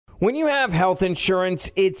When you have health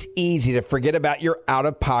insurance, it's easy to forget about your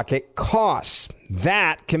out-of-pocket costs.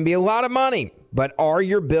 That can be a lot of money, but are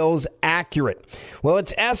your bills accurate? Well,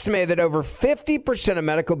 it's estimated that over 50% of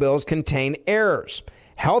medical bills contain errors.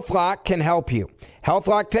 HealthLock can help you.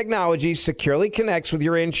 HealthLock technology securely connects with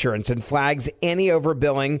your insurance and flags any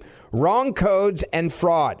overbilling, wrong codes, and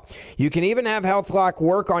fraud. You can even have HealthLock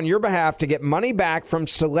work on your behalf to get money back from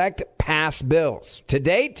select past bills. To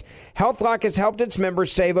date, HealthLock has helped its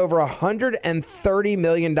members save over $130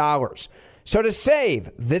 million. So to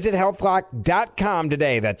save, visit healthlock.com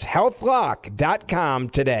today. That's healthlock.com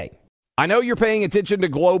today. I know you're paying attention to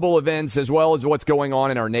global events as well as what's going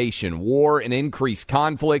on in our nation. War and increased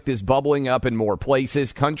conflict is bubbling up in more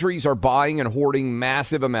places. Countries are buying and hoarding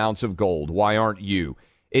massive amounts of gold. Why aren't you?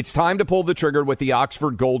 It's time to pull the trigger with the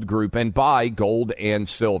Oxford Gold Group and buy gold and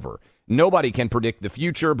silver. Nobody can predict the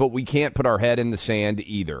future, but we can't put our head in the sand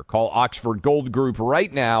either. Call Oxford Gold Group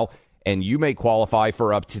right now, and you may qualify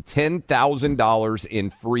for up to $10,000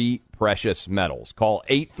 in free precious metals. Call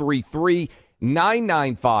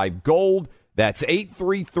 833-995-GOLD. That's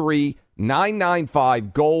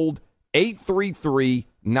 833-995-GOLD,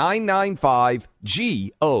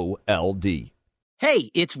 833-995-GOLD. Hey,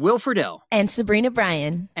 it's Will Friedle. And Sabrina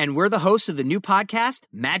Bryan. And we're the hosts of the new podcast,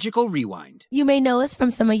 Magical Rewind. You may know us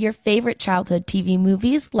from some of your favorite childhood TV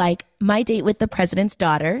movies like My Date with the President's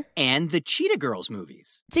Daughter. And the Cheetah Girls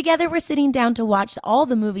movies. Together, we're sitting down to watch all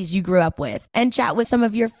the movies you grew up with and chat with some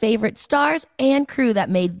of your favorite stars and crew that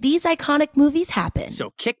made these iconic movies happen.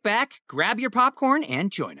 So kick back, grab your popcorn,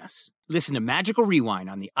 and join us. Listen to Magical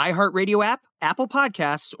Rewind on the iHeartRadio app, Apple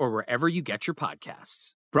Podcasts, or wherever you get your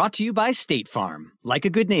podcasts. Brought to you by State Farm. Like a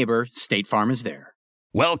good neighbor, State Farm is there.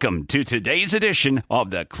 Welcome to today's edition of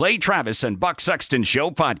the Clay Travis and Buck Sexton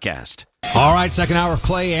Show podcast. All right, second hour of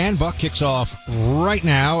Clay and Buck kicks off right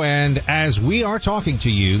now. And as we are talking to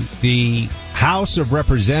you, the House of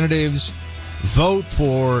Representatives vote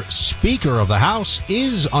for Speaker of the House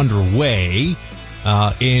is underway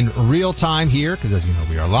in real time here, because as you know,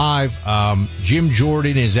 we are live. Jim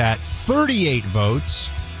Jordan is at 38 votes.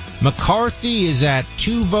 McCarthy is at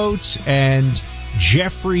 2 votes, and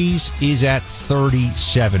Jeffries is at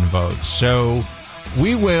 37 votes. So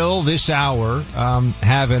we will, this hour,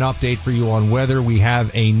 have an update for you on whether we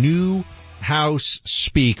have a new House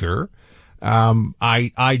Speaker.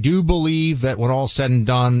 I do believe that when all's said and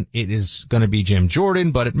done, it is going to be Jim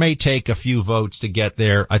Jordan, but it may take a few votes to get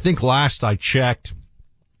there. I think last I checked,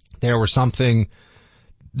 it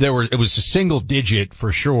was a single digit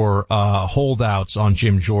for sure, holdouts on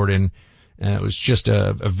Jim Jordan. And it was just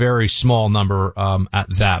a very small number, at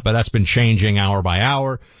that, but that's been changing hour by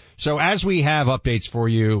hour. So as we have updates for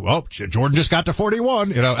you, Jordan just got to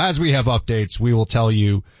 41. As we have updates, we will tell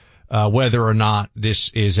you, whether or not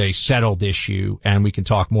this is a settled issue, and we can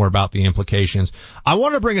talk more about the implications. I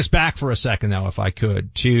want to bring us back for a second though, if I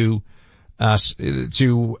could, to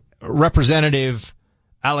Representative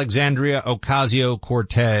Alexandria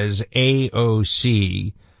Ocasio-Cortez,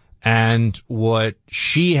 AOC, and what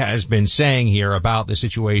she has been saying here about the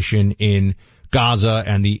situation in Gaza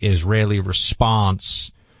and the Israeli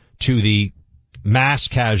response to the mass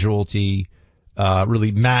casualty,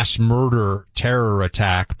 really mass murder terror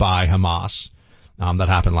attack by Hamas, that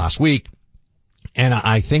happened last week. And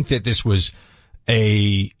I think that this was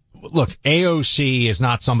AOC is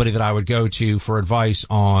not somebody that I would go to for advice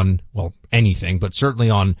on, anything, but certainly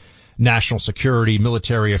on national security,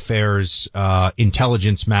 military affairs,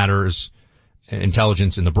 intelligence matters,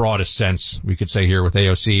 intelligence in the broadest sense, we could say here with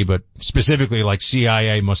AOC, but specifically like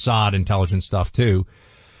CIA, Mossad intelligence stuff too.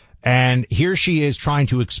 And here she is trying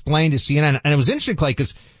to explain to CNN, and it was interesting, Clay,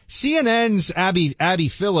 because CNN's Abby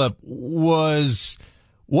Phillip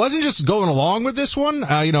wasn't just going along with this one.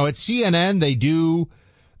 At CNN, they do,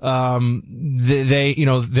 they're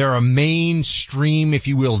a mainstream, if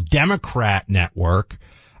you will, Democrat network.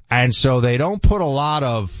 And so they don't put a lot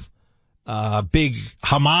of, big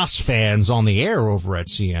Hamas fans on the air over at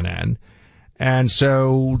CNN. And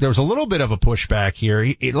so there's a little bit of a pushback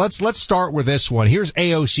here. Let's start with this one. Here's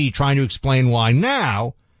AOC trying to explain why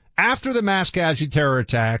now, after the mass casualty terror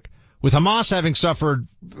attack, with Hamas having suffered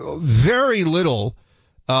very little,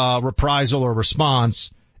 reprisal or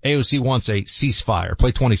response, AOC wants a ceasefire.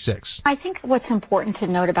 Play 26. I think what's important to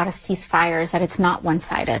note about a ceasefire is that it's not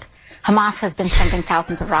one-sided. Hamas has been sending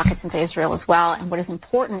thousands of rockets into Israel as well, and what is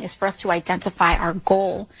important is for us to identify our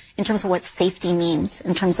goal in terms of what safety means,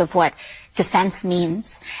 in terms of what defense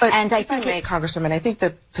means. But and if I may, Congresswoman, I think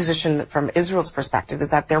the position from Israel's perspective is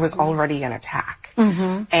that there was already an attack,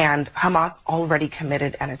 and Hamas already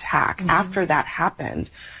committed an attack. After that happened,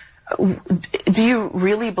 do you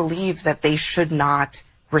really believe that they should not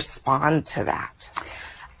respond to that?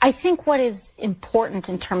 I think what is important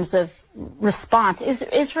in terms of response is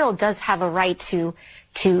Israel does have a right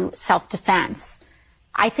to self-defense.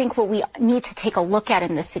 I think what we need to take a look at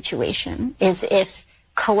in this situation is if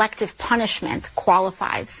collective punishment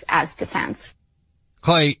qualifies as defense.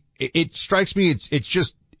 Clay, it strikes me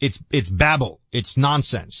it's babble. It's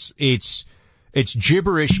nonsense. It's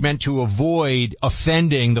gibberish meant to avoid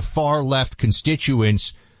offending the far left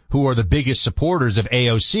constituents who are the biggest supporters of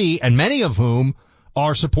AOC, and many of whom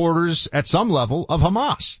are supporters at some level of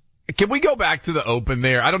Hamas. Can we go back to the open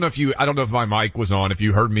there? I don't know if my mic was on, if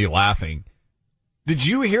you heard me laughing. Did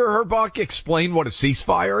you hear her, Buck, explain what a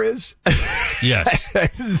ceasefire is? Yes.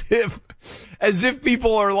 As if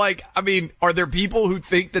people are like, I mean, are there people who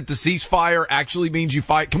think that the ceasefire actually means you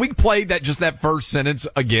fight? Can we play that first sentence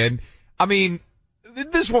again? I mean,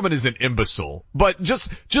 this woman is an imbecile, but just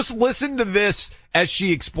listen to this as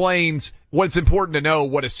she explains what's important to know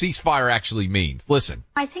what a ceasefire actually means. Listen.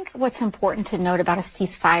 I think what's important to note about a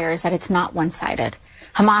ceasefire is that it's not one-sided.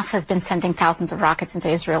 Hamas has been sending thousands of rockets into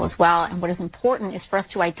Israel as well, and what is important is for us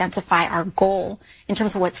to identify our goal in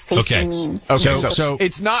terms of what safety means. Okay, so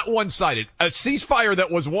it's not one-sided. A ceasefire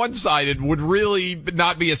that was one-sided would really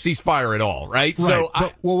not be a ceasefire at all, right?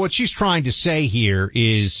 Right. Well, what she's trying to say here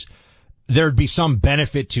is there'd be some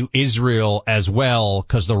benefit to Israel as well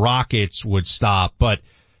because the rockets would stop, but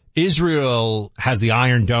Israel has the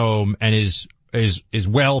Iron Dome and is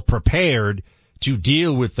well prepared to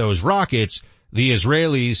deal with those rockets. The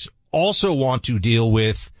Israelis also want to deal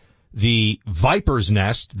with the Viper's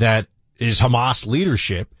Nest that is Hamas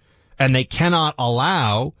leadership, and they cannot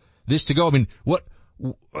allow this to go. I mean,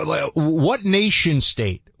 what nation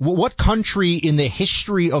state, what country in the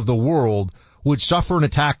history of the world would suffer an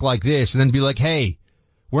attack like this and then be like, hey,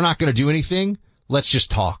 we're not going to do anything. Let's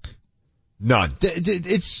just talk. None.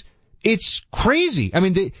 It's crazy. I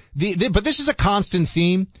mean, but this is a constant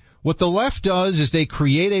theme. What the left does is they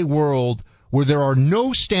create a world where there are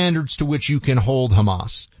no standards to which you can hold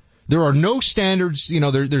Hamas. There are no standards,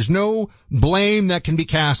 there's no blame that can be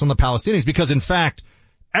cast on the Palestinians because, in fact,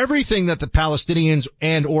 everything that the Palestinians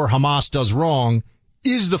and or Hamas does wrong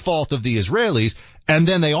is the fault of the Israelis. And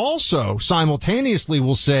then they also simultaneously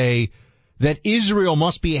will say that Israel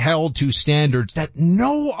must be held to standards that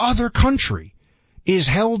no other country is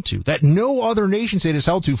held to, that no other nation state is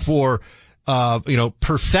held to for,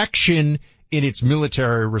 perfection in its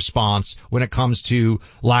military response when it comes to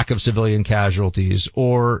lack of civilian casualties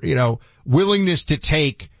or, willingness to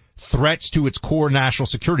take threats to its core national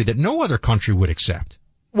security that no other country would accept.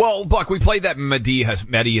 Well, Buck, we played that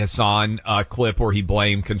Mehdi Hassan clip where he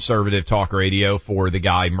blamed conservative talk radio for the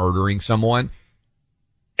guy murdering someone.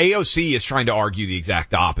 AOC is trying to argue the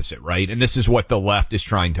exact opposite, right? And this is what the left is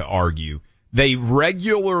trying to argue. They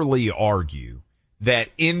regularly argue that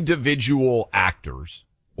individual actors,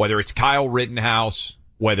 whether it's Kyle Rittenhouse,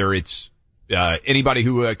 whether it's anybody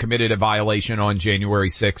who committed a violation on January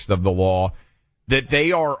 6th of the law, that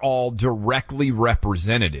they are all directly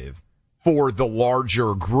representative for the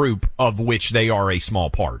larger group of which they are a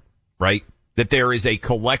small part, right? That there is a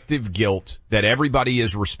collective guilt that everybody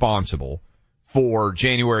is responsible for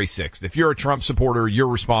January 6th. If you're a Trump supporter, you're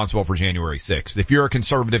responsible for January 6th. If you're a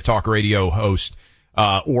conservative talk radio host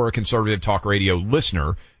or a conservative talk radio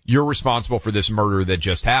listener, you're responsible for this murder that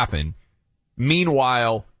just happened.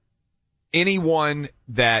 Meanwhile, anyone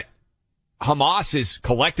that Hamas is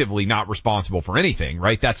collectively not responsible for anything,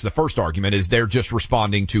 right? That's the first argument, is they're just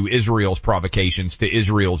responding to Israel's provocations, to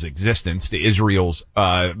Israel's existence, to Israel's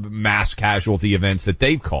mass casualty events that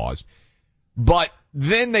they've caused. But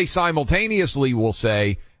then they simultaneously will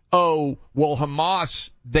say, oh, well,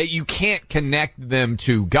 Hamas, you can't connect them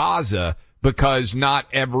to Gaza because not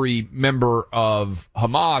every member of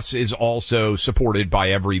Hamas is also supported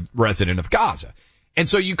by every resident of Gaza. And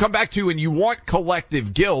so you come back to, and you want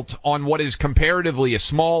collective guilt on what is comparatively a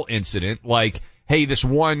small incident, like, hey, this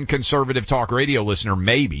one conservative talk radio listener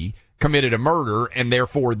maybe committed a murder, and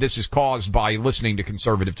therefore this is caused by listening to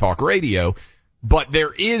conservative talk radio. But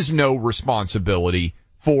there is no responsibility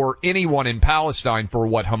for anyone in Palestine for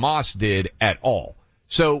what Hamas did at all.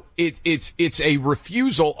 So it's a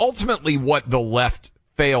refusal. Ultimately, what the left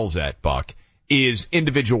fails at, Buck, is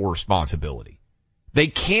individual responsibility. They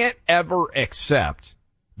can't ever accept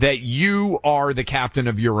that you are the captain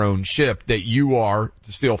of your own ship, that you are,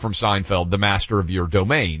 to steal from Seinfeld, the master of your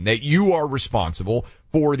domain, that you are responsible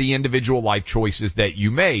for the individual life choices that you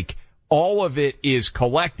make. All of it is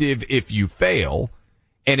collective if you fail,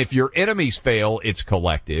 and if your enemies fail, it's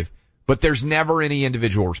collective, but there's never any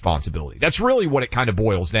individual responsibility. That's really what it kind of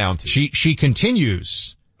boils down to. She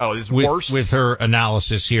continues this is worse with her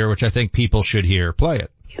analysis here, which I think people should hear. Play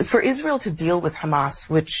it. for Israel to deal with Hamas,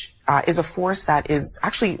 which is a force that is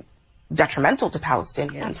actually detrimental to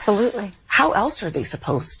Palestinians. Absolutely. How else are they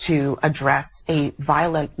supposed to address a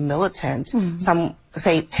violent, militant, some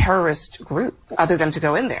say terrorist group, other than to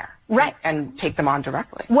go in there and take them on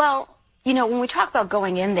directly? Well, you know, when we talk about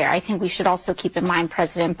going in there, I think we should also keep in mind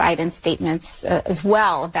President Biden's statements as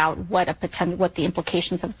well about what the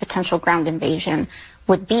implications of a potential ground invasion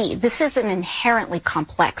would be. This is an inherently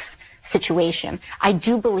complex situation. I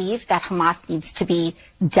do believe that Hamas needs to be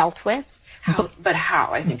dealt with. But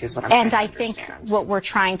how, I think, is what I'm trying to understand. And I think what we're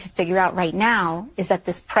trying to figure out right now is that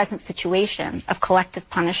this present situation of collective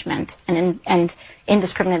punishment and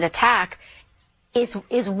indiscriminate attack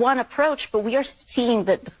is one approach, but we are seeing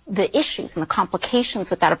the issues and the complications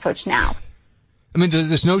with that approach now. I mean,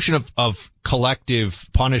 this notion of collective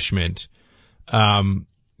punishment,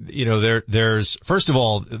 you know, there's, first of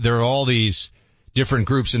all, there are all these different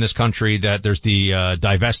groups in this country that there's the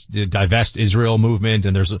divest Israel movement,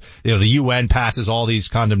 and there's, you know, the UN passes all these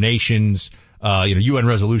condemnations, UN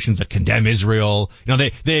resolutions that condemn Israel. You know,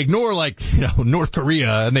 they ignore, like, you know, North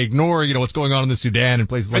Korea, and they ignore, you know, what's going on in the Sudan and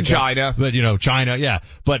places like China. But, you know, China, yeah.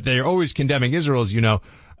 But they're always condemning Israel, as you know.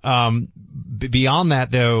 Beyond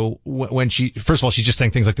that, though, when first of all, she's just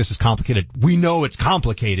saying things like, this is complicated. We know it's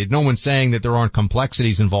complicated. No one's saying that there aren't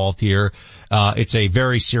complexities involved here. It's a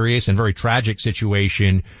very serious and very tragic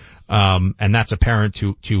situation. And that's apparent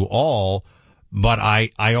to all. But I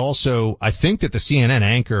think that the CNN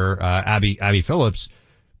anchor, Abby Phillips,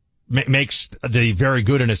 makes the very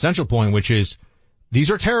good and essential point, which is, these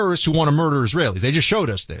are terrorists who want to murder Israelis. They just showed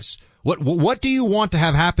us this. What do you want to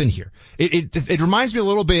have happen here? It reminds me a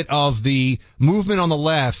little bit of the movement on the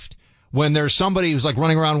left when there's somebody who's like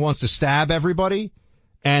running around and wants to stab everybody,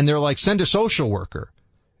 and they're like, send a social worker.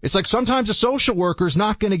 It's like, sometimes a social worker is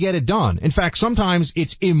not going to get it done. In fact, sometimes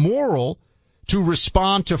it's immoral to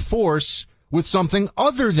respond to force with something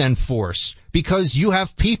other than force, because you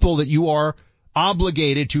have people that you are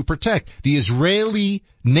obligated to protect. The Israeli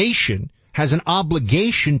nation has an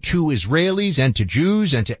obligation to Israelis and to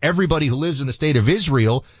Jews and to everybody who lives in the state of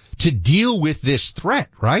Israel to deal with this threat,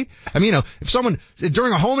 right? I mean, you know, if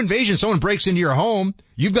during a home invasion, someone breaks into your home,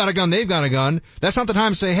 you've got a gun, they've got a gun, that's not the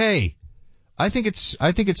time to say, hey, I think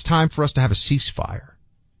it's time for us to have a ceasefire.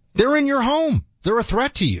 They're in your home. They're a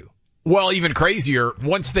threat to you. Well, even crazier,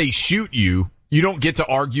 once they shoot you, you don't get to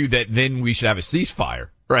argue that then we should have a ceasefire,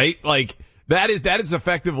 right? Like, that is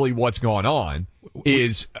effectively what's going on.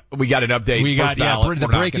 Is we got an update. The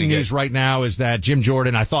breaking news right now is that Jim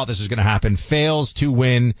Jordan, I thought this was going to happen, fails to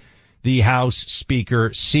win the House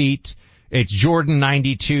Speaker seat. It's Jordan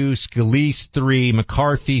 92, Scalise 3,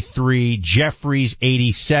 McCarthy 3, Jeffries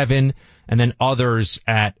 87, and then others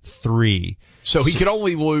at 3. So he could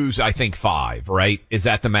only lose, I think, 5, right? Is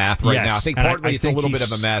that the math right now? I think partly it's a little bit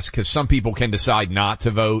of a mess because some people can decide not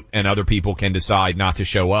to vote and other people can decide not to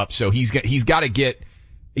show up. So he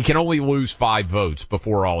can only lose 5 votes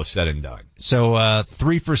before all is said and done. So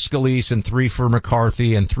 3 for Scalise and 3 for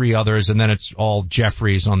McCarthy and 3 others, and then it's all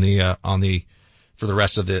Jeffries on the for the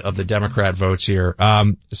rest of the Democrat votes here.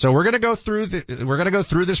 So we're gonna go through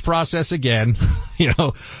this process again. You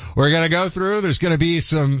know, we're gonna go through. There's gonna be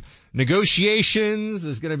some negotiations.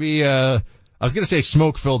 There's going to be, I was going to say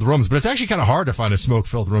smoke-filled rooms, but it's actually kind of hard to find a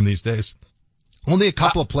smoke-filled room these days. Only a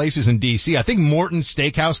couple of places in D.C. I think Morton's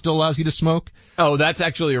Steakhouse still allows you to smoke. Oh, that's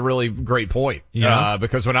actually a really great point. Yeah.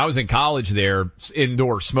 Because when I was in college there,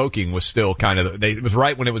 indoor smoking was still it was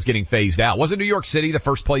right when it was getting phased out. Wasn't New York City the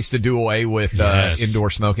first place to do away with,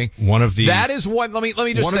 indoor smoking? That is one, let me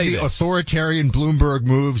just one say of the authoritarian Bloomberg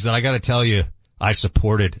moves that I gotta tell you, I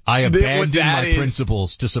supported. I abandoned my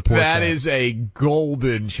principles to support that. That is a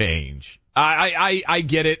golden change. I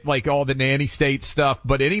get it, like all the nanny state stuff,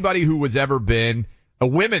 but anybody who has ever been,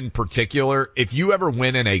 women in particular, if you ever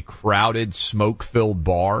went in a crowded, smoke-filled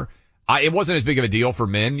bar, it wasn't as big of a deal for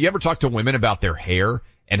men. You ever talk to women about their hair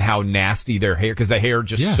and how nasty their hair, because the hair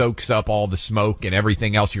just soaks up all the smoke and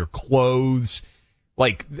everything else, your clothes.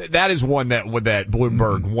 Like, that is one that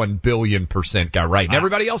Bloomberg 1,000,000,000% got right. And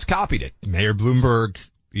everybody else copied it. Mayor Bloomberg,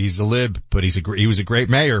 he's a lib, but he was a great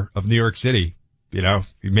mayor of New York City. You know,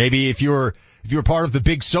 maybe if you were part of the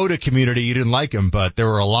big soda community, you didn't like him, but there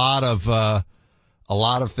were a lot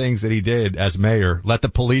of things that he did as mayor. Let the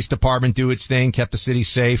police department do its thing, kept the city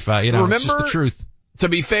safe. Remember, it's just the truth. To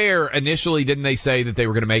be fair, initially, didn't they say that they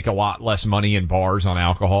were going to make a lot less money in bars on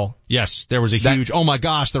alcohol? Yes, there was a huge, oh my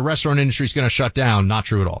gosh, the restaurant industry is going to shut down. Not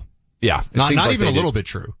true at all. Yeah. Not even a little bit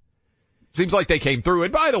true. Seems like they came through.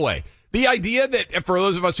 And by the way, The idea that, for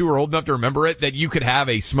those of us who are old enough to remember it, that you could have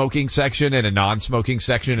a smoking section and a non-smoking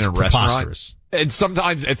section in a restaurant. And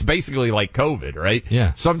sometimes it's basically like COVID, right?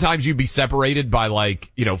 Yeah. Sometimes you'd be separated by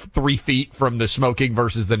 3 feet from the smoking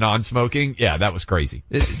versus the non-smoking. Yeah, that was crazy.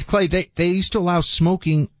 Clay, they used to allow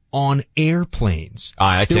smoking on airplanes.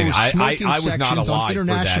 I There were was smoking not sections on alive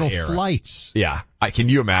international for that era. flights. Yeah. Can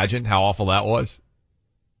you imagine how awful that was?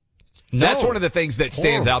 No. That's one of the things that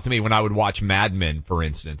stands out to me when I would watch Mad Men, for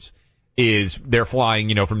instance, is they're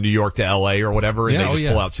flying, from New York to LA or whatever, and they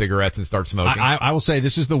just pull out cigarettes and start smoking. I will say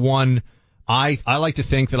this is the one I like to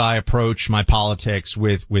think that I approach my politics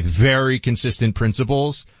with very consistent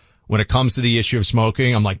principles. When it comes to the issue of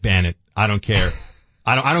smoking, I'm like, ban it. I don't care.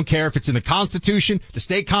 I don't care if it's in the Constitution, the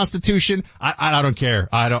state Constitution. I don't care.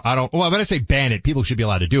 I don't, well, when I say ban it, people should be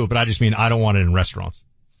allowed to do it, but I just mean I don't want it in restaurants.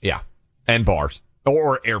 Yeah. And bars.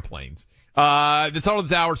 Or airplanes. The Tunnel to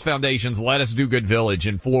Towers Foundation's Let Us Do Good Village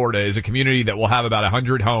in Florida is a community that will have about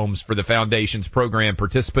 100 homes for the foundation's program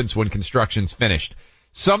participants when construction's finished.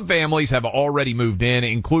 Some families have already moved in,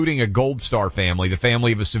 including a Gold Star family, the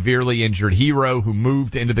family of a severely injured hero who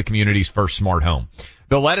moved into the community's first smart home.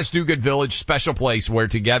 The Let Us Do Good Village, special place where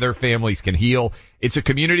together families can heal. It's a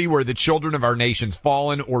community where the children of our nation's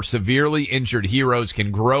fallen or severely injured heroes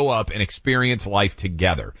can grow up and experience life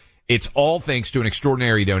together. It's all thanks to an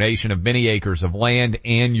extraordinary donation of many acres of land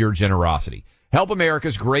and your generosity. Help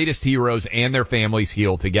America's greatest heroes and their families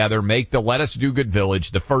heal together. Make the Let Us Do Good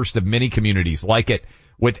Village the first of many communities like it.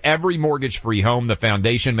 With every mortgage-free home, the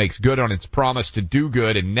foundation makes good on its promise to do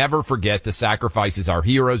good and never forget the sacrifices our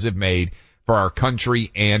heroes have made for our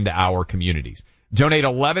country and our communities. Donate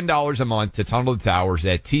 $11 a month to Tunnel to Towers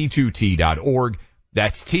at T2T.org.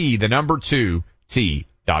 That's T2T.org.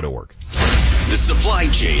 The supply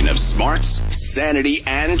chain of smarts, sanity,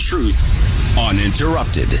 and truth.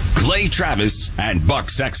 Uninterrupted. Clay Travis and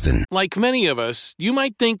Buck Sexton. Like many of us, you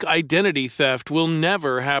might think identity theft will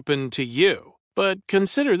never happen to you. But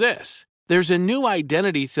consider this. There's a new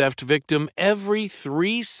identity theft victim every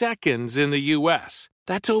 3 seconds in the U.S.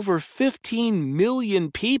 That's over 15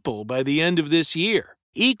 million people by the end of this year,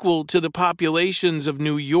 equal to the populations of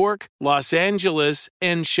New York, Los Angeles,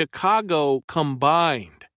 and Chicago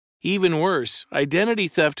combined. Even worse, identity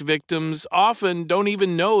theft victims often don't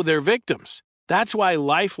even know they're victims. That's why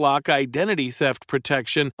LifeLock Identity Theft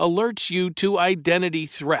Protection alerts you to identity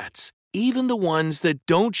threats, even the ones that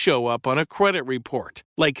don't show up on a credit report,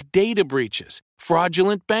 like data breaches,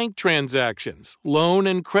 fraudulent bank transactions, loan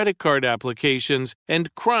and credit card applications,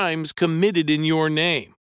 and crimes committed in your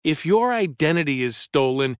name. If your identity is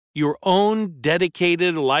stolen, your own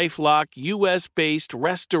dedicated LifeLock U.S.-based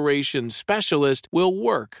restoration specialist will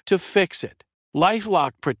work to fix it.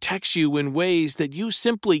 LifeLock protects you in ways that you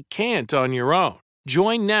simply can't on your own.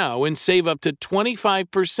 Join now and save up to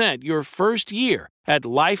 25% your first year at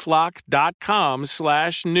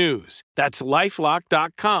LifeLock.com/news. That's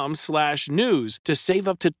LifeLock.com/news to save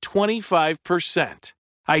up to 25%.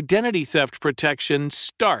 Identity theft protection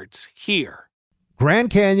starts here. Grand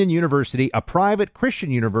Canyon University, a private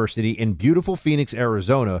Christian university in beautiful Phoenix,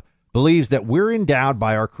 Arizona, believes that we're endowed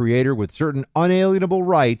by our Creator with certain unalienable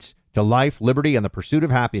rights to life, liberty, and the pursuit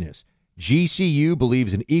of happiness. GCU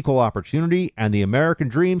believes in equal opportunity, and the American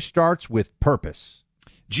dream starts with purpose.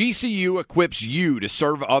 GCU equips you to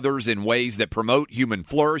serve others in ways that promote human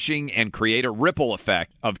flourishing and create a ripple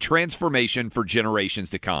effect of transformation for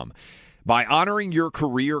generations to come. By honoring your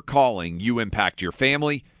career calling, you impact your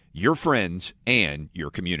family, your friends, and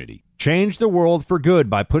your community. Change the world for good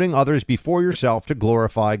by putting others before yourself to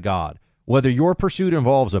glorify God. Whether your pursuit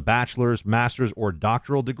involves a bachelor's, master's, or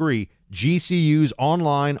doctoral degree, GCU's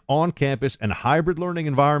online, on-campus, and hybrid learning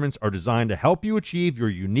environments are designed to help you achieve your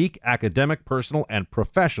unique academic, personal, and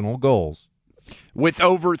professional goals. With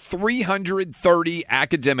over 330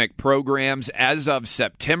 academic programs as of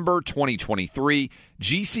September 2023,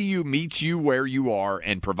 GCU meets you where you are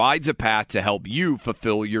and provides a path to help you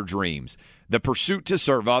fulfill your dreams. The pursuit to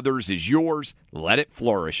serve others is yours. Let it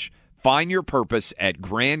flourish. Find your purpose at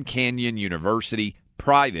Grand Canyon University,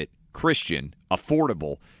 private, Christian,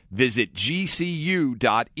 affordable. Visit gcu.edu.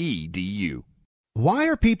 Why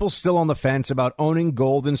are people still on the fence about owning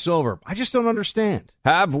gold and silver? I just don't understand.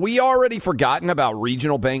 Have we already forgotten about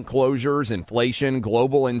regional bank closures, inflation,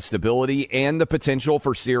 global instability, and the potential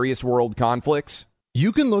for serious world conflicts?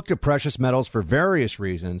 You can look to precious metals for various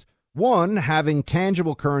reasons. 1, having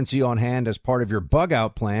tangible currency on hand as part of your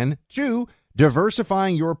bug-out plan. 2,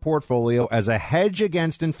 diversifying your portfolio as a hedge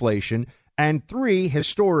against inflation. And 3,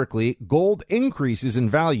 historically, gold increases in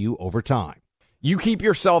value over time. You keep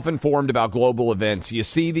yourself informed about global events. You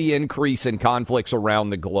see the increase in conflicts around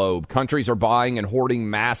the globe. Countries are buying and hoarding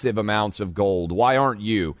massive amounts of gold. Why aren't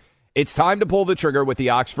you? It's time to pull the trigger with the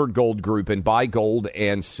Oxford Gold Group and buy gold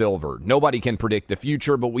and silver. Nobody can predict the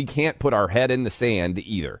future, but we can't put our head in the sand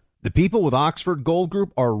either. The people with Oxford Gold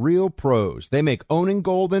Group are real pros. They make owning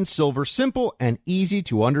gold and silver simple and easy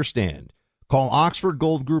to understand. Call Oxford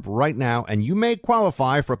Gold Group right now, and you may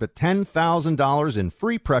qualify for up to $10,000 in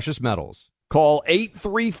free precious metals. Call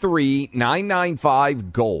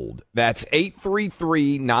 833-995-GOLD. That's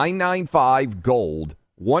 833-995-GOLD.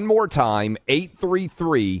 One more time,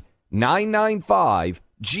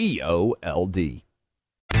 833-995-GOLD.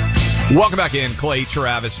 Welcome back in, Clay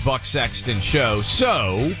Travis, Buck Sexton Show.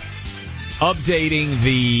 So, updating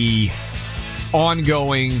the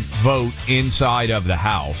ongoing vote inside of the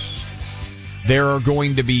House, there are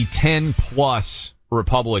going to be 10-plus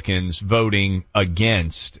Republicans voting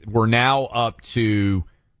against. We're now up to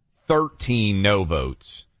 13 no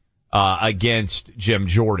votes against Jim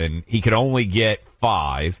Jordan. He could only get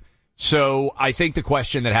 5. So I think the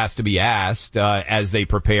question that has to be asked as they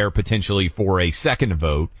prepare potentially for a second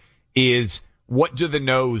vote is, what do the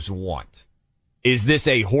no's want? Is this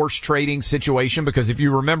a horse trading situation? Because if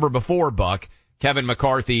you remember before, Buck, Kevin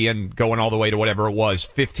McCarthy, and going all the way to whatever it was,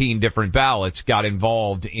 15 different ballots, got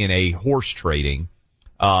involved in a horse trading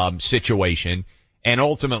situation and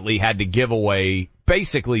ultimately had to give away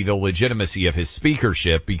basically the legitimacy of his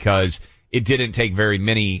speakership because it didn't take very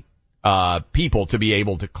many people to be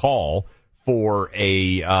able to call for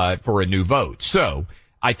a new vote. So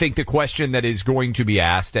I think the question that is going to be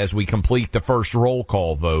asked as we complete the first roll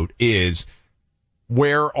call vote is,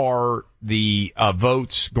 where are the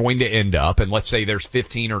votes going to end up? And let's say there's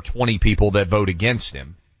 15 or 20 people that vote against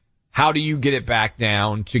him. How do you get it back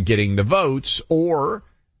down to getting the votes? Or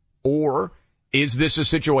is this a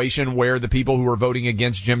situation where the people who are voting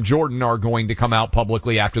against Jim Jordan are going to come out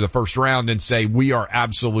publicly after the first round and say, we are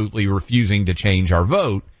absolutely refusing to change our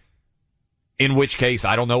vote? In which case,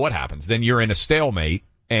 I don't know what happens. Then you're in a stalemate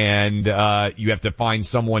and you have to find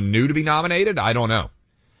someone new to be nominated. I don't know.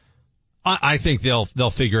 I think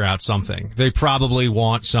they'll figure out something. They probably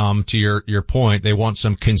want some, to your point, they want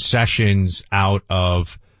some concessions out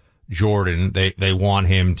of Jordan. They want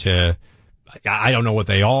him to, I don't know what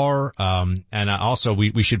they are. And also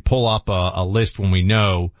we should pull up a list when we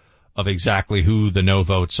know of exactly who the no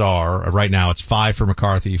votes are. Right now it's 5 for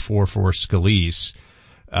McCarthy, 4 for Scalise.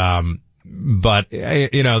 But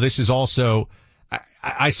this is also,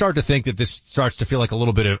 I start to think that this starts to feel like a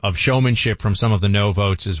little bit of showmanship from some of the no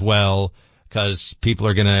votes as well, because people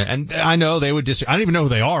are gonna, and I know they would I don't even know who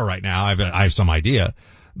they are right now. I have some idea,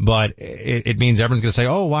 but it means everyone's gonna say,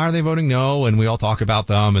 oh, why are they voting no? And we all talk about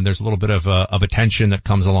them, and there's a little bit of a tension that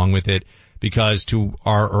comes along with it, because to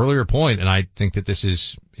our earlier point, and I think that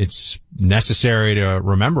it's necessary to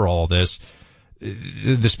remember all of this,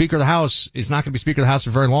 the Speaker of the House is not going to be Speaker of the House for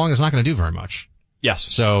very long. It's not going to do very much. Yes.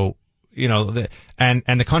 So, and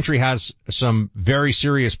the country has some very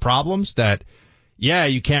serious problems that,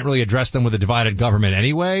 you can't really address them with a divided government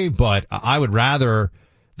anyway, but I would rather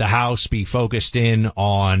the House be focused in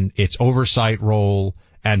on its oversight role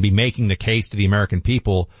and be making the case to the American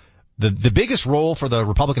people. The biggest role for the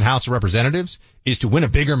Republican House of Representatives is to win a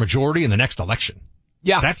bigger majority in the next election.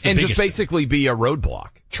 Yeah, that's and just basically be a roadblock.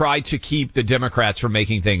 Try to keep the Democrats from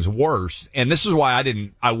making things worse. And this is why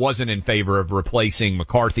I wasn't in favor of replacing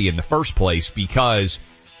McCarthy in the first place, because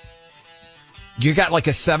you got like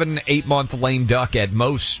a 7-8 month lame duck at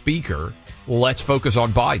most speaker. Let's focus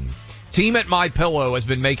on Biden. Team at MyPillow has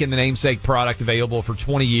been making the namesake product available for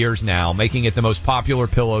 20 years now, making it the most popular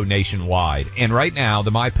pillow nationwide. And right now, the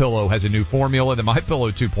MyPillow has a new formula, the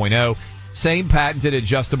MyPillow 2.0. Same patented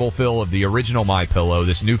adjustable fill of the original MyPillow,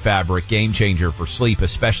 this new fabric, game changer for sleep,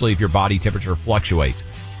 especially if your body temperature fluctuates.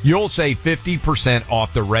 You'll save 50%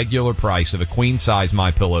 off the regular price of a queen-size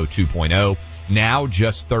MyPillow 2.0, now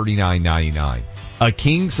just $39.99. A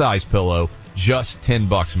king-size pillow, just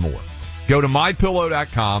 $10 more. Go to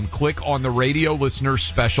MyPillow.com, click on the radio listeners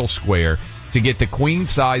special square to get the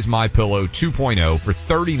queen-size MyPillow 2.0 for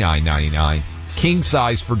 $39.99,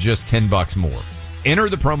 king-size for just $10 more. Enter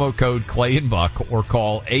the promo code Clay and Buck or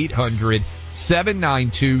call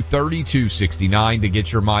 800-792-3269 to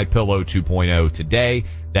get your MyPillow 2.0 today.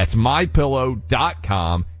 That's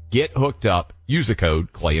MyPillow.com. Get hooked up. Use the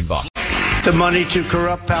code Clay and Buck. The money to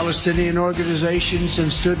corrupt Palestinian organizations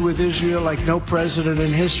and stood with Israel like no president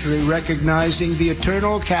in history, recognizing the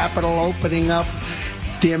eternal capital, opening up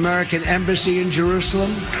the American embassy in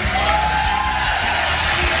Jerusalem,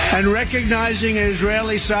 and recognizing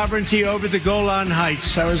Israeli sovereignty over the Golan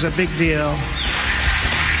Heights. That was a big deal.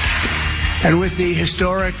 And with the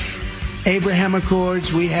historic Abraham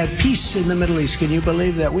Accords, we had peace in the Middle East. Can you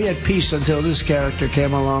believe that? We had peace until this character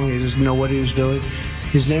came along. He didn't know what he was doing.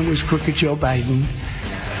 His name was Crooked Joe Biden.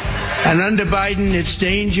 And under Biden, it's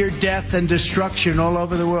danger, death, and destruction all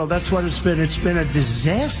over the world. That's what it's been. It's been a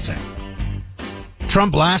disaster.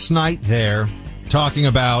 Trump last night there talking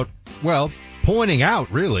about, well, pointing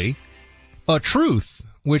out really a truth,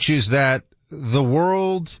 which is that the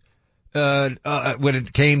world, when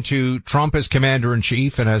it came to Trump as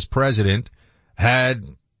commander-in-chief and as president, had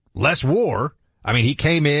less war. I mean, he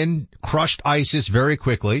came in, crushed ISIS very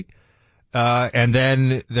quickly, and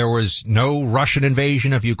then there was no Russian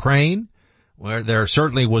invasion of Ukraine, where there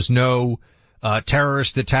certainly was no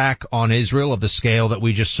terrorist attack on Israel of the scale that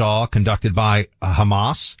we just saw conducted by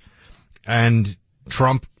Hamas. And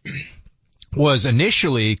Trump was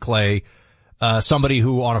initially, Clay, somebody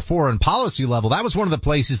who on a foreign policy level, that was one of the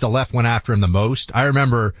places the left went after him the most. I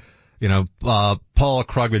remember, Paul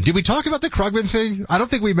Krugman. Did we talk about the Krugman thing? I don't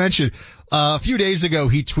think we mentioned. A few days ago,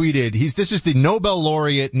 he tweeted, this is the Nobel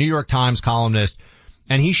laureate New York Times columnist,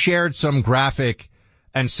 and he shared some graphic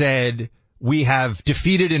and said, we have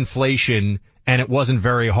defeated inflation and it wasn't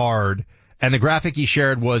very hard. And the graphic he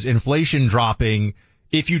shared was inflation dropping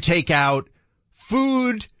if you take out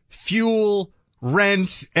food, fuel,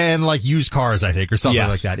 rent, and like used cars, I think, or something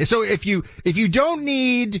like that. So if you don't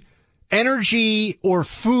need energy or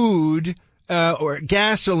food, or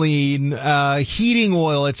gasoline, heating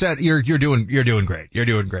oil, etc., you're doing great. You're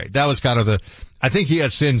doing great. That was kind of I think he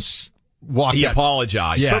has since walked. He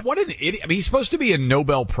apologized. Yeah. But what an idiot. I mean, he's supposed to be a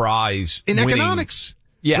Nobel Prize in winning. Economics.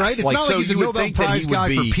 Yes. Right? It's not like he's a Nobel Prize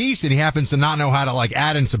guy for peace and he happens to not know how to like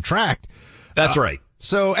add and subtract. That's right.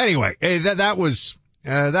 So anyway, that was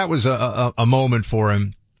a moment for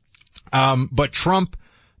him. But Trump,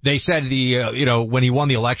 they said when he won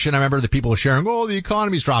the election, I remember the people were sharing, the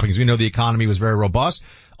economy's dropping, because we know the economy was very robust.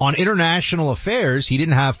 On international affairs, he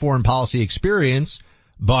didn't have foreign policy experience,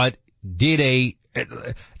 but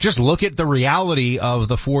just look at the reality of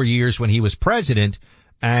the 4 years when he was president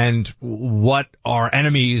and what our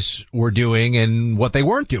enemies were doing and what they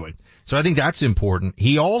weren't doing. So I think that's important.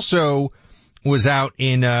 He also was out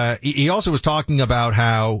he also was talking about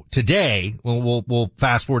how today, we'll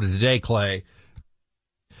fast forward to today, Clay,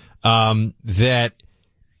 that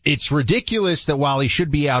it's ridiculous that while he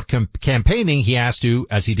should be out campaigning, he has to,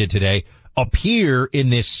 as he did today, appear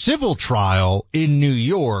in this civil trial in New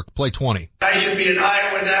York. Play 20. I should be in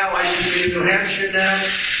Iowa now. I should be in New Hampshire now.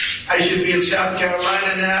 I should be in South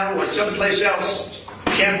Carolina now or someplace else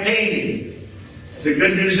campaigning. The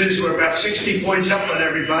good news is we're about 60 points up on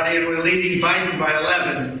everybody, and we're leading Biden by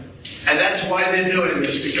 11. And that's why they're doing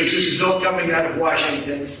this, because this is all coming out of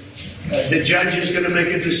Washington. The judge is going to make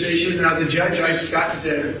a decision. Now, the judge, I've got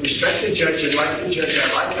to respect the judge and like the judge.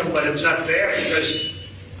 I like him, but it's not fair because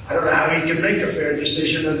I don't know how he can make a fair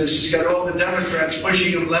decision on this. He's got all the Democrats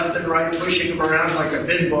pushing him left and right, pushing him around like a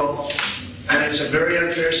pinball. And it's a very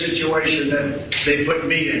unfair situation that they put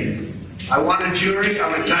me in. I want a jury.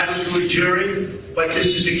 I'm entitled to a jury, but this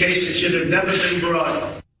is a case that should have never been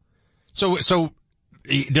brought. So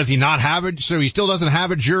does he not have it? So he still doesn't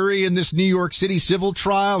have a jury in this New York City civil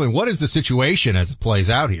trial? And what is the situation as it plays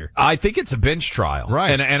out here? I think it's a bench trial.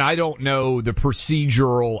 Right. And I don't know the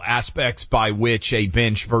procedural aspects by which a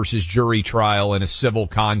bench versus jury trial in a civil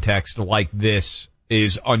context like this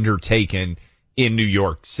is undertaken in New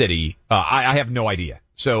York City. I have no idea.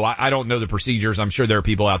 So I don't know the procedures. I'm sure there are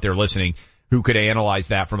people out there listening who could analyze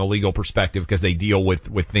that from a legal perspective because they deal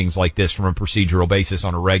with things like this from a procedural basis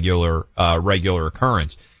on a regular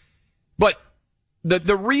occurrence. But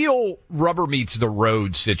the real rubber meets the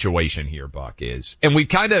road situation here, Buck, is, and we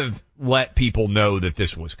kind of let people know that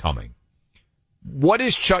this was coming. What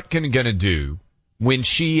is Chutkan going to do when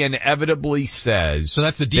she inevitably says so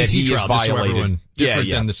that's the DC trial, just so everyone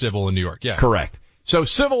different than the civil in New York. Yeah. Correct. So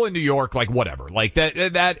civil in New York, like whatever. Like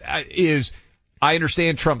that is, I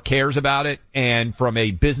understand Trump cares about it, and from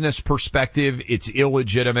a business perspective, it's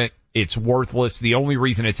illegitimate, it's worthless. The only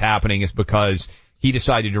reason it's happening is because he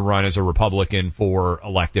decided to run as a Republican for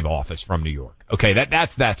elective office from New York. Okay,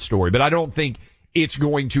 that's that story. But I don't think it's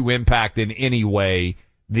going to impact in any way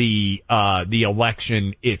the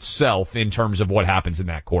election itself in terms of what happens in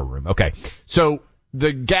that courtroom. Okay, so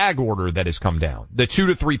the gag order that has come down, the 2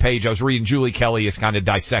 to 3 page, I was reading Julie Kelly has kind of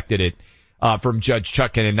dissected it, from Judge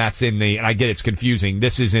Chutkan, and that's and I get it's confusing.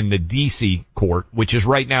 This is in the DC court, which is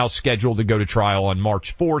right now scheduled to go to trial on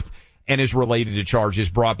March 4th and is related to charges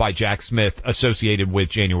brought by Jack Smith associated with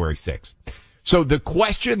January 6th. So the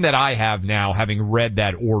question that I have now, having read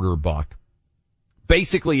that order, Buck,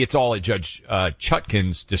 basically it's all at Judge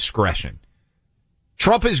Chutkan's discretion.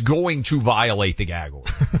 Trump is going to violate the gag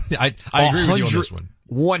order. I agree with you on this one.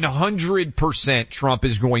 100% Trump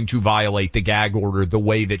is going to violate the gag order the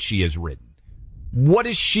way that she is written. What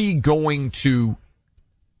is she going to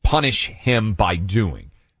punish him by doing?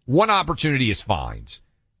 One opportunity is fines.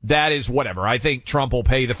 That is whatever. I think Trump will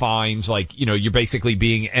pay the fines, like, you're basically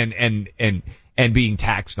being and being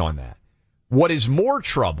taxed on that. What is more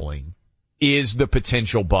troubling is the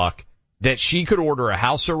potential, Buck, that she could order a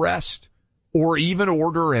house arrest or even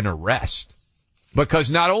order an arrest.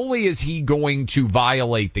 Because not only is he going to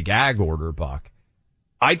violate the gag order, Buck,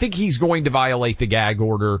 I think he's going to violate the gag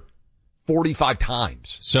order 45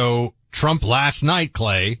 times. So Trump last night,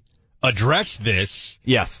 Clay, addressed this.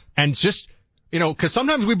 Yes. And just, because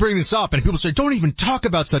sometimes we bring this up and people say, don't even talk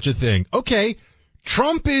about such a thing. Okay.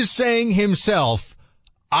 Trump is saying himself,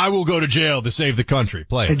 I will go to jail to save the country.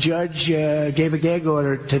 Play it. A judge gave a gag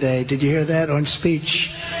order today. Did you hear that on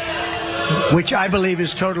speech? Which I believe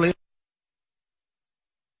is totally.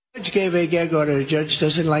 The judge gave a gag order. The judge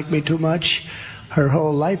doesn't like me too much. Her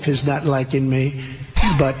whole life is not liking me.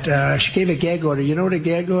 But she gave a gag order. You know what a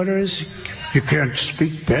gag order is? You can't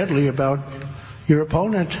speak badly about your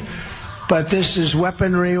opponent. But this is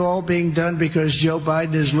weaponry all being done because Joe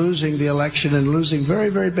Biden is losing the election and losing very,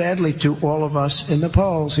 very badly to all of us in the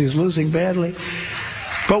polls. He's losing badly.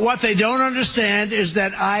 But what they don't understand is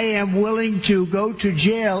that I am willing to go to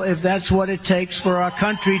jail if that's what it takes for our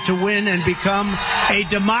country to win and become a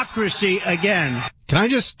democracy again. Can I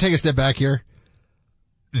just take a step back here?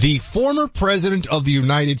 The former president of the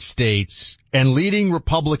United States and leading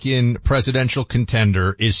Republican presidential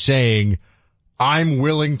contender is saying, I'm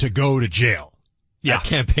willing to go to jail at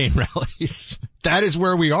campaign rallies. That is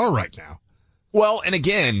where we are right now. Well, and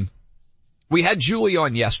again, we had Julie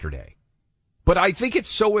on yesterday, but I think it's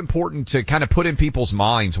so important to kind of put in people's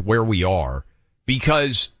minds where we are,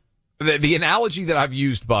 because the analogy that I've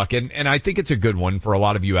used, Buck, and I think it's a good one for a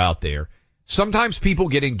lot of you out there. Sometimes people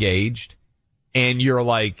get engaged and you're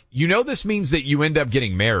like, this means that you end up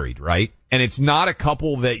getting married, right? And it's not a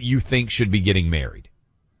couple that you think should be getting married.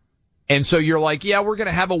 And so you're like, yeah, we're going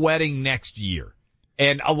to have a wedding next year.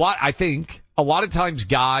 And I think a lot of times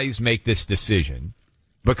guys make this decision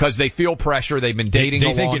because they feel pressure. They've been dating a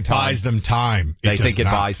long time. They think it buys them time. They think it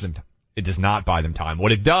buys them time. It does not buy them time.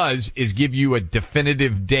 What it does is give you a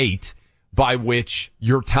definitive date by which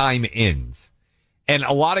your time ends. And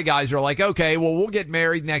a lot of guys are like, okay, well, we'll get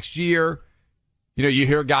married next year. You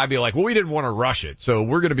hear a guy be like, well, we didn't want to rush it, so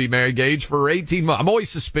we're going to be engaged for 18 months. I'm always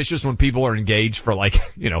suspicious when people are engaged for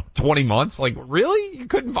 20 months. Like, really? You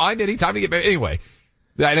couldn't find any time to get married? Anyway,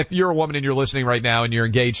 and if you're a woman and you're listening right now and you're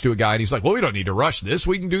engaged to a guy and he's like, well, we don't need to rush this.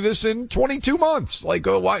 We can do this in 22 months. Like,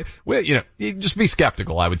 why? Well, you just be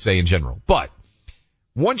skeptical, I would say, in general. But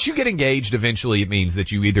once you get engaged, eventually it means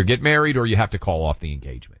that you either get married or you have to call off the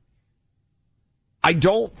engagement. I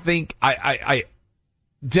don't think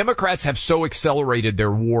Democrats have so accelerated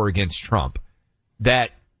their war against Trump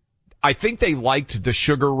that I think they liked the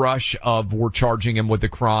sugar rush of we're charging him with a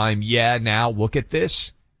crime. Yeah, now look at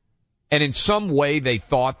this. And in some way they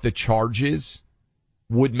thought the charges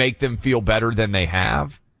would make them feel better than they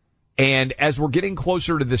have. And as we're getting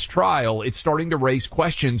closer to this trial, it's starting to raise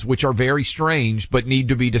questions which are very strange but need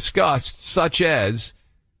to be discussed, such as,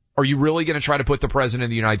 are you really going to try to put the president of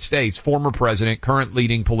the United States, former president, current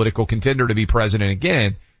leading political contender to be president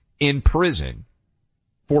again, in prison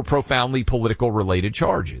for profoundly political related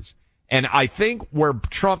charges? And I think where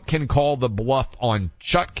Trump can call the bluff on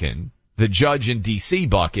Chutkan, the judge in D.C.,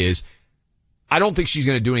 Buck, is I don't think she's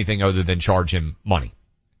going to do anything other than charge him money.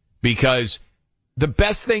 Because the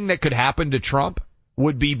best thing that could happen to Trump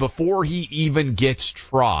would be before he even gets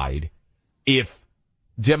tried if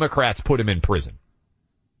Democrats put him in prison.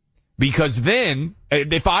 Because then,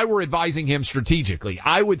 if I were advising him strategically,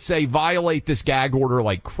 I would say violate this gag order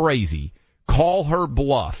like crazy. Call her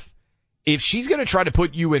bluff. If she's going to try to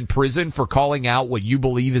put you in prison for calling out what you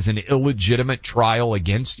believe is an illegitimate trial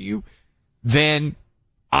against you, then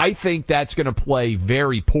I think that's going to play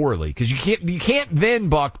very poorly. Because you can't then,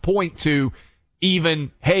 Buck, point to even,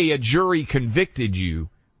 hey, a jury convicted you.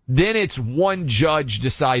 Then it's one judge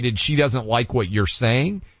decided she doesn't like what you're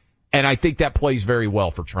saying. And I think that plays very well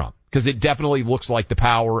for Trump. Because it definitely looks like the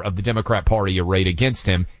power of the Democrat Party arrayed against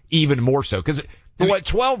him, even more so. Because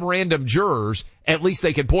 12 random jurors, at least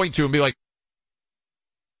they can point to and be like,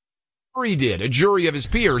 he did, a jury of his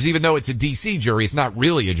peers, even though it's a D.C. jury, it's not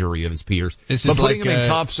really a jury of his peers. But putting him in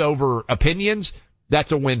cuffs over opinions,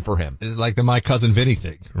 that's a win for him. This is like the My Cousin Vinny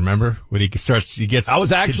thing, remember? When he gets I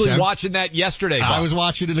was actually contempt. Watching that yesterday, Bob. I was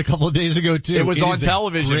watching it a couple of days ago, too. It was on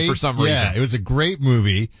television for some reason. Yeah, it was a great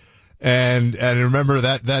movie. And remember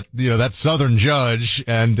that Southern judge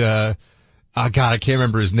and, God, I can't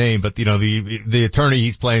remember his name, but the attorney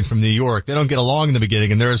he's playing from New York, they don't get along in the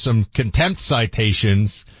beginning, and there are some contempt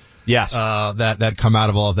citations. Yes. That come out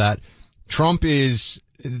of all of that.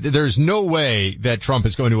 There's no way that Trump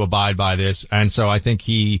is going to abide by this. And so I think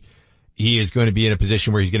he is going to be in a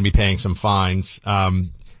position where he's going to be paying some fines.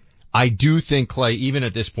 I do think, Clay, even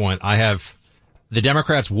at this point, the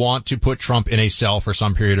Democrats want to put Trump in a cell for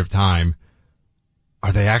some period of time.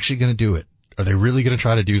 Are they actually going to do it? Are they really going to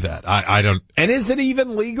try to do that? I don't. And is it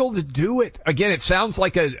even legal to do it? Again, it sounds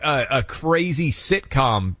like a crazy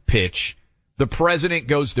sitcom pitch. The president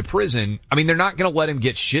goes to prison. I mean, they're not going to let him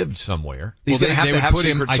get shivved somewhere. He's going to have Secret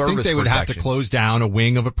Service I think they would have to close down a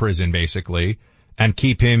wing of a prison, basically, and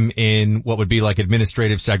keep him in what would be like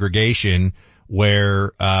administrative segregation,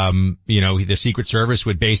 where, the Secret Service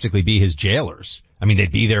would basically be his jailers. I mean,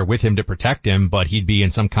 they'd be there with him to protect him, but he'd be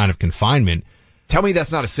in some kind of confinement. Tell me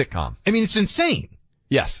that's not a sitcom. I mean, it's insane.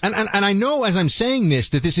 Yes. And I know as I'm saying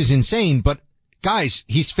this that this is insane, but guys,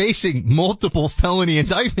 he's facing multiple felony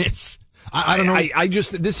indictments. I don't know.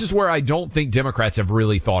 This is where I don't think Democrats have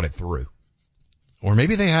really thought it through. Or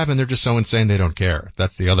maybe they have and they're just so insane they don't care.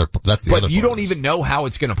 That's the other part. But you don't even know how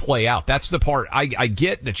it's going to play out. That's the part. I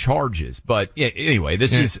get the charges, but anyway,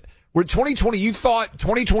 we're 2020. You thought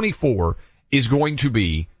 2024 is going to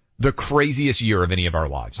be the craziest year of any of our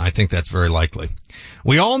lives. I think that's very likely.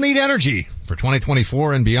 We all need energy for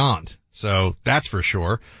 2024 and beyond. So that's for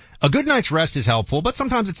sure. A good night's rest is helpful, but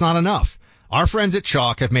sometimes it's not enough. Our friends at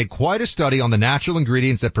Chalk have made quite a study on the natural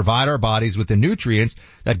ingredients that provide our bodies with the nutrients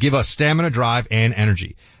that give us stamina, drive, and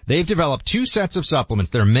energy. They've developed 2 sets of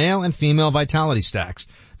supplements. They're male and female vitality stacks.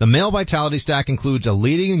 The male vitality stack includes a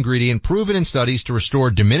leading ingredient proven in studies to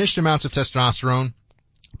restore diminished amounts of testosterone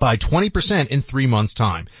by 20% in 3 months'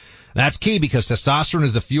 time. That's key because testosterone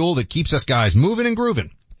is the fuel that keeps us guys moving and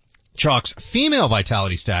grooving. Chalk's female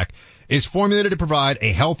vitality stack is formulated to provide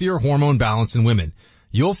a healthier hormone balance in women.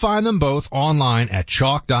 You'll find them both online at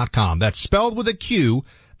chalk.com. That's spelled with a Q,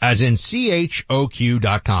 as in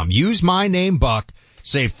CHOQ.com. Use my name, Buck.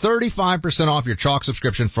 Save 35% off your Chalk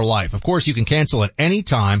subscription for life. Of course, you can cancel at any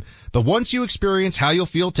time, but once you experience how you'll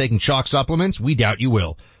feel taking Chalk supplements, we doubt you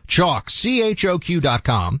will. Chalk,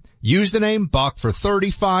 CHOQ.com. Use the name Buck for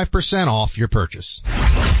 35% off your purchase.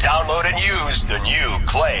 Download and use the new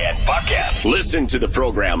Clay and Buck app. Listen to the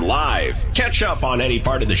program live. Catch up on any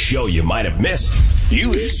part of the show you might have missed.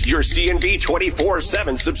 Use your C&B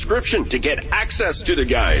 24/7 subscription to get access to the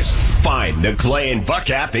guys. Find the Clay and Buck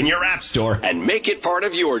app in your app store and make it part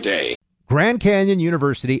of your day. Grand Canyon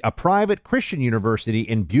University, a private Christian university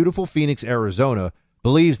in beautiful Phoenix, Arizona,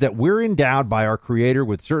 believes that we're endowed by our Creator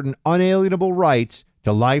with certain unalienable rights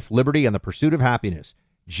to life, liberty, and the pursuit of happiness.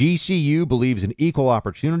 GCU believes in equal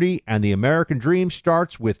opportunity, and the American dream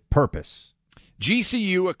starts with purpose.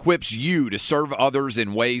 GCU equips you to serve others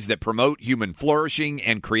in ways that promote human flourishing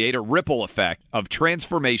and create a ripple effect of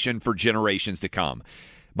transformation for generations to come.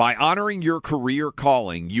 By honoring your career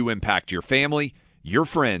calling, you impact your family, your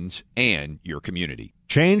friends, and your community.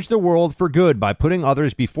 Change the world for good by putting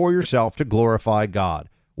others before yourself to glorify God.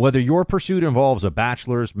 Whether your pursuit involves a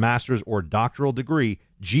bachelor's, master's, or doctoral degree,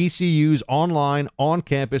 GCU's online,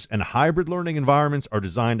 on-campus, and hybrid learning environments are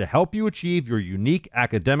designed to help you achieve your unique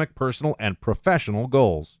academic, personal, and professional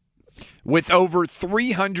goals. With over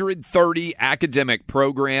 330 academic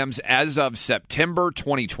programs as of September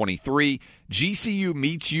 2023, GCU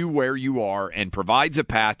meets you where you are and provides a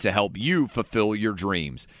path to help you fulfill your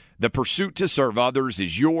dreams. The pursuit to serve others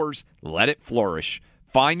is yours. Let it flourish.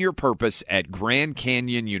 Find your purpose at Grand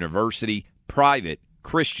Canyon University, private,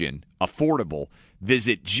 Christian, affordable.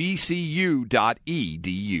 Visit gcu.edu.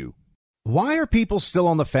 Why are people still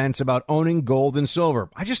on the fence about owning gold and silver?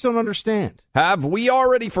 I just don't understand. Have we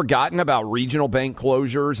already forgotten about regional bank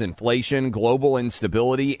closures, inflation, global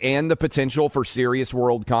instability, and the potential for serious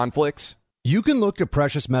world conflicts? You can look to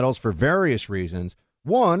precious metals for various reasons.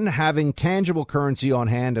 1, having tangible currency on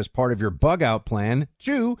hand as part of your bug-out plan.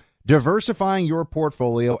 2, diversifying your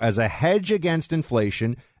portfolio as a hedge against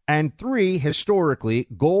inflation. And 3, historically,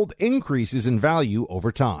 gold increases in value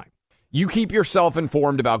over time. You keep yourself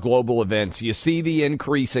informed about global events. You see the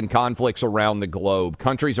increase in conflicts around the globe.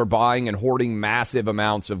 Countries are buying and hoarding massive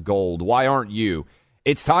amounts of gold. Why aren't you?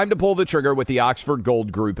 It's time to pull the trigger with the Oxford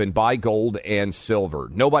Gold Group and buy gold and silver.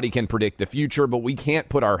 Nobody can predict the future, but we can't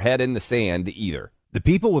put our head in the sand either. The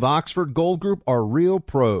people with Oxford Gold Group are real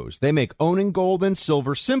pros. They make owning gold and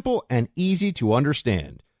silver simple and easy to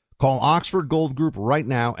understand. Call Oxford Gold Group right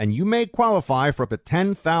now, and you may qualify for up to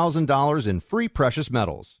 $10,000 in free precious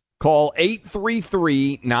metals. Call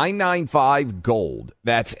 833-995-GOLD.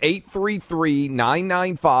 That's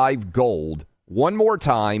 833-995-GOLD. One more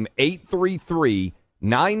time,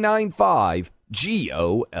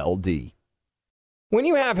 833-995-GOLD. When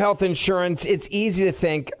you have health insurance, it's easy to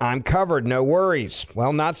think, I'm covered, no worries.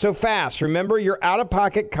 Well, not so fast. Remember, your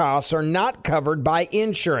out-of-pocket costs are not covered by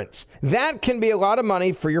insurance. That can be a lot of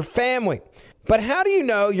money for your family. But how do you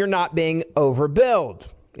know you're not being overbilled?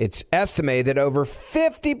 It's estimated that over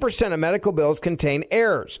 50% of medical bills contain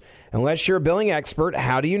errors. Unless you're a billing expert,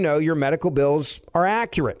 how do you know your medical bills are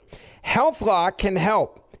accurate? HealthLock can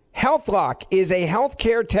help. HealthLock is a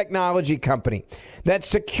healthcare technology company that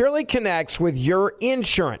securely connects with your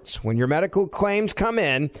insurance. When your medical claims come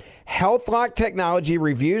in, HealthLock technology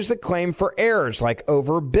reviews the claim for errors like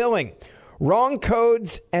overbilling, wrong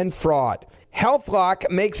codes, and fraud. HealthLock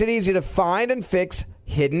makes it easy to find and fix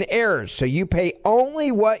hidden errors, so you pay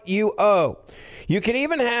only what you owe. You can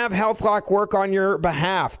even have HealthLock work on your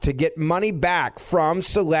behalf to get money back from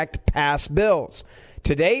select past bills.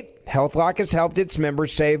 To date, HealthLock has helped its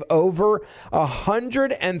members save over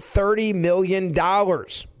 $130 million.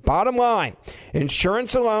 Bottom line,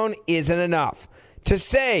 insurance alone isn't enough. To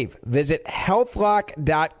save, visit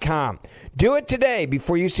healthlock.com. Do it today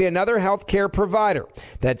before you see another healthcare provider.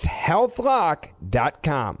 That's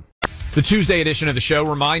healthlock.com. The Tuesday edition of the show.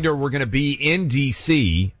 Reminder, we're going to be in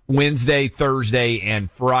D.C. Wednesday, Thursday,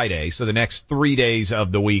 and Friday. So the next 3 days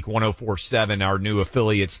of the week, 104.7, our new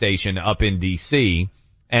affiliate station up in D.C.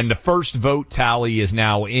 And the first vote tally is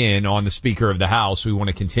now in on the Speaker of the House. We want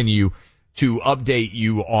to continue to update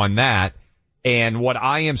you on that. And what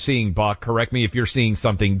I am seeing, Buck, correct me if you're seeing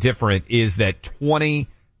something different, is that 20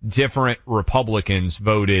 different Republicans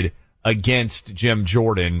voted against Jim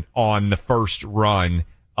Jordan on the first run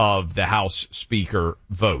of the House Speaker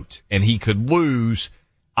vote. And he could lose.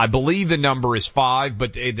 I believe the number is 5,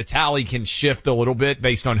 but the tally can shift a little bit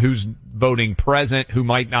based on who's voting present, who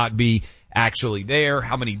might not be actually there,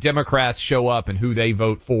 how many Democrats show up and who they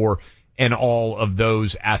vote for, and all of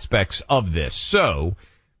those aspects of this. So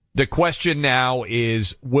the question now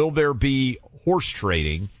is, will there be horse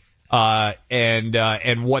trading,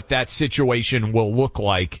 and what that situation will look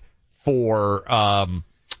like for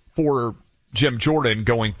Jim Jordan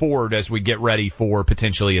going forward as we get ready for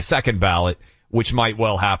potentially a second ballot, which might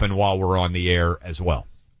well happen while we're on the air as well.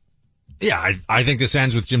 Yeah, I think this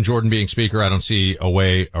ends with Jim Jordan being Speaker. I don't see a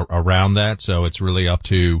way around that. So it's really up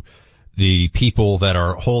to the people that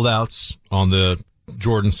are holdouts on the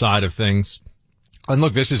Jordan side of things. And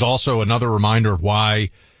look, this is also another reminder of why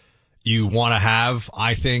you want to have,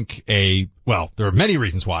 I think, there are many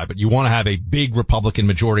reasons why, but you want to have a big Republican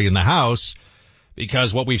majority in the House,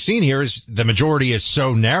 because what we've seen here is the majority is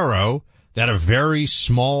so narrow that a very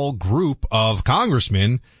small group of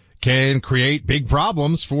congressmen can create big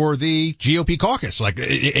problems for the GOP caucus. Like,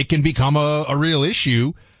 it can become a real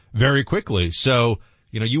issue very quickly. So,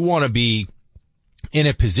 you want to be in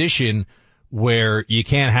a position where you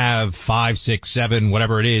can't have 5, 6, 7,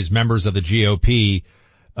 whatever it is, members of the GOP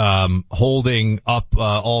holding up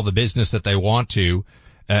all the business that they want to,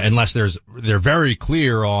 unless they're very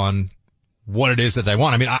clear on what it is that they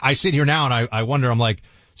want. I mean, I sit here now and I wonder, I'm like,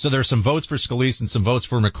 so there's some votes for Scalise and some votes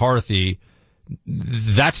for McCarthy.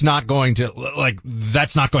 That's not going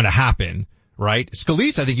to happen, right?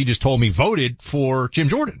 Scalise, I think you just told me, voted for Jim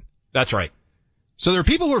Jordan. That's right. So there are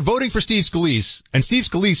people who are voting for Steve Scalise, and Steve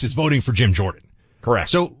Scalise is voting for Jim Jordan.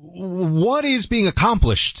 Correct. So what is being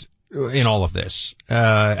accomplished in all of this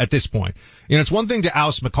at this point? It's one thing to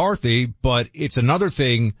oust McCarthy, but it's another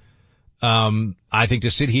thing, I think,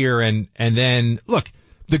 to sit here and then look.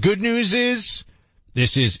 The good news is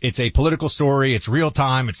it's a political story. It's real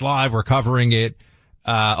time. It's live. We're covering it.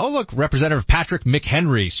 Look, Representative Patrick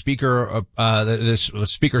McHenry, Speaker, the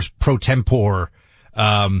Speaker's pro tempore.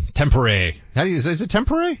 Tempore. Is it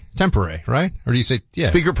tempore? Tempore, right? Or do you say,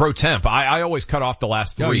 yeah? Speaker pro temp. I always cut off the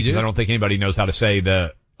last 3 because I don't think anybody knows how to say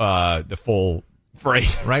the full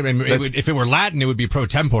phrase. Right? I mean, if it were Latin, it would be pro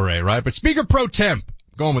tempore, right? But Speaker pro temp.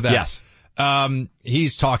 Going with that. Yes.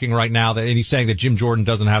 He's talking right now and he's saying that Jim Jordan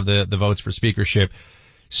doesn't have the votes for speakership.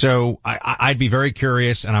 So I'd be very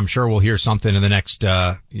curious, and I'm sure we'll hear something in the next,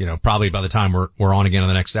 probably by the time we're on again in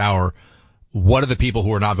the next hour. What do the people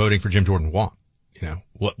who are not voting for Jim Jordan want?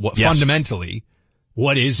 What yes. Fundamentally,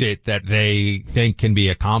 what is it that they think can be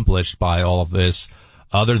accomplished by all of this,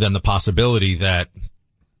 other than the possibility that,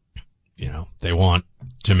 they want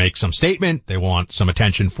to make some statement, they want some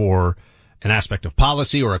attention for an aspect of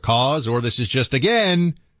policy or a cause, or this is just,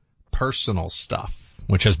 again, personal stuff,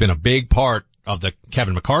 which has been a big part of the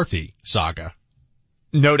Kevin McCarthy saga.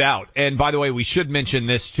 No doubt. And by the way, we should mention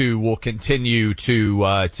this too. We'll continue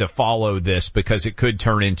to follow this because it could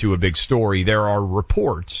turn into a big story. There are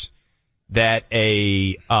reports that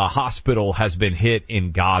a hospital has been hit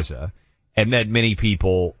in Gaza and that many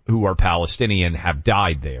people who are Palestinian have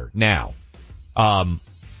died there. Now,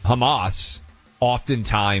 Hamas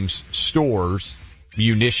oftentimes stores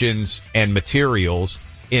munitions and materials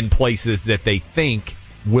in places that they think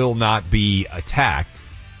will not be attacked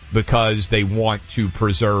because they want to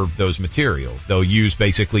preserve those materials. They'll use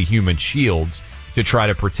basically human shields to try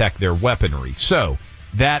to protect their weaponry. So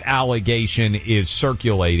that allegation is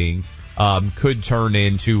circulating, could turn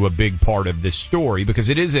into a big part of this story because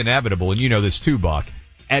it is inevitable, and you know this too, Buck.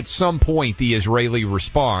 At some point, the Israeli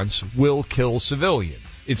response will kill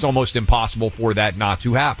civilians. It's almost impossible for that not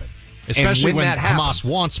to happen. Especially when Hamas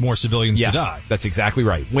wants more civilians to die. That's exactly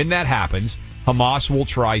right. When that happens, Hamas will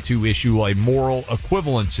try to issue a moral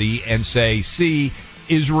equivalency and say, see,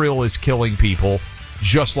 Israel is killing people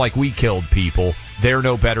just like we killed people. They're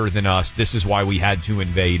no better than us. This is why we had to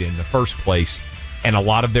invade in the first place. And a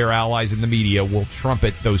lot of their allies in the media will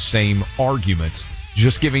trumpet those same arguments.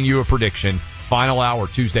 Just giving you a prediction. Final hour,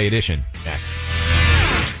 Tuesday edition, next.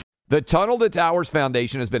 The Tunnel to Towers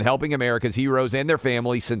Foundation has been helping America's heroes and their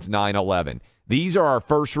families since 9/11. These are our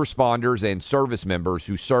first responders and service members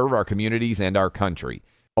who serve our communities and our country,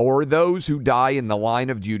 or those who die in the line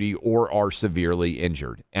of duty or are severely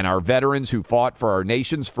injured, and our veterans who fought for our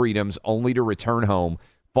nation's freedoms only to return home,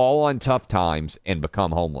 fall on tough times, and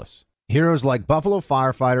become homeless. Heroes like Buffalo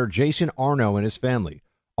firefighter Jason Arno and his family.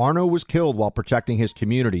 Arno was killed while protecting his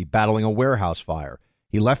community, battling a warehouse fire.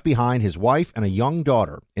 He left behind his wife and a young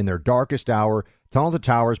daughter. In their darkest hour, Tunnel to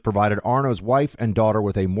Towers provided Arno's wife and daughter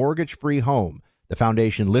with a mortgage-free home. The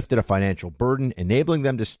foundation lifted a financial burden, enabling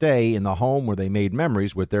them to stay in the home where they made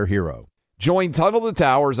memories with their hero. Join Tunnel to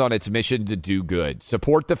Towers on its mission to do good.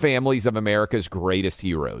 Support the families of America's greatest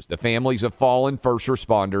heroes, the families of fallen first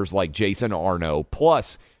responders like Jason Arno,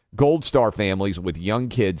 plus Gold Star families with young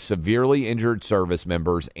kids, severely injured service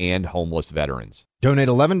members, and homeless veterans. Donate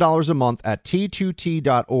 $11 a month at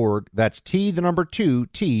T2T.org. That's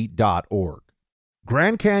T2T.org.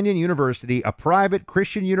 Grand Canyon University, a private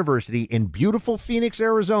Christian university in beautiful Phoenix,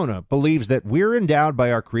 Arizona, believes that we're endowed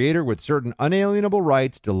by our Creator with certain unalienable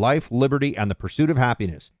rights to life, liberty, and the pursuit of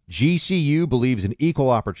happiness. GCU believes in equal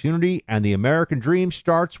opportunity, and the American dream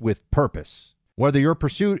starts with purpose. Whether your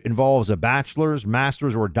pursuit involves a bachelor's,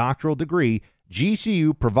 master's, or doctoral degree,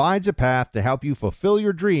 GCU provides a path to help you fulfill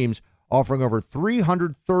your dreams, offering over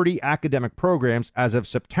 330 academic programs as of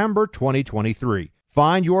September 2023.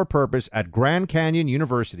 Find your purpose at Grand Canyon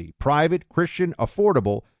University. Private, Christian,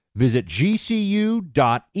 affordable. Visit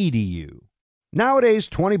gcu.edu. Nowadays,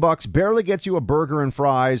 $20 barely gets you a burger and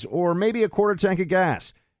fries or maybe a quarter tank of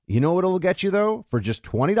gas. You know what it'll get you, though? For just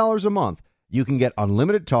 $20 a month, you can get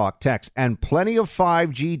unlimited talk, text, and plenty of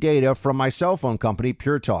 5G data from my cell phone company,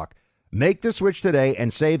 Pure Talk. Make the switch today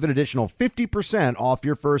and save an additional 50% off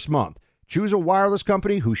your first month. Choose a wireless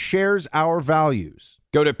company who shares our values.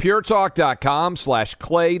 Go to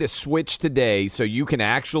puretalk.com/clay to switch today so you can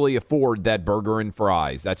actually afford that burger and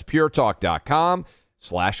fries. That's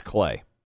puretalk.com/clay.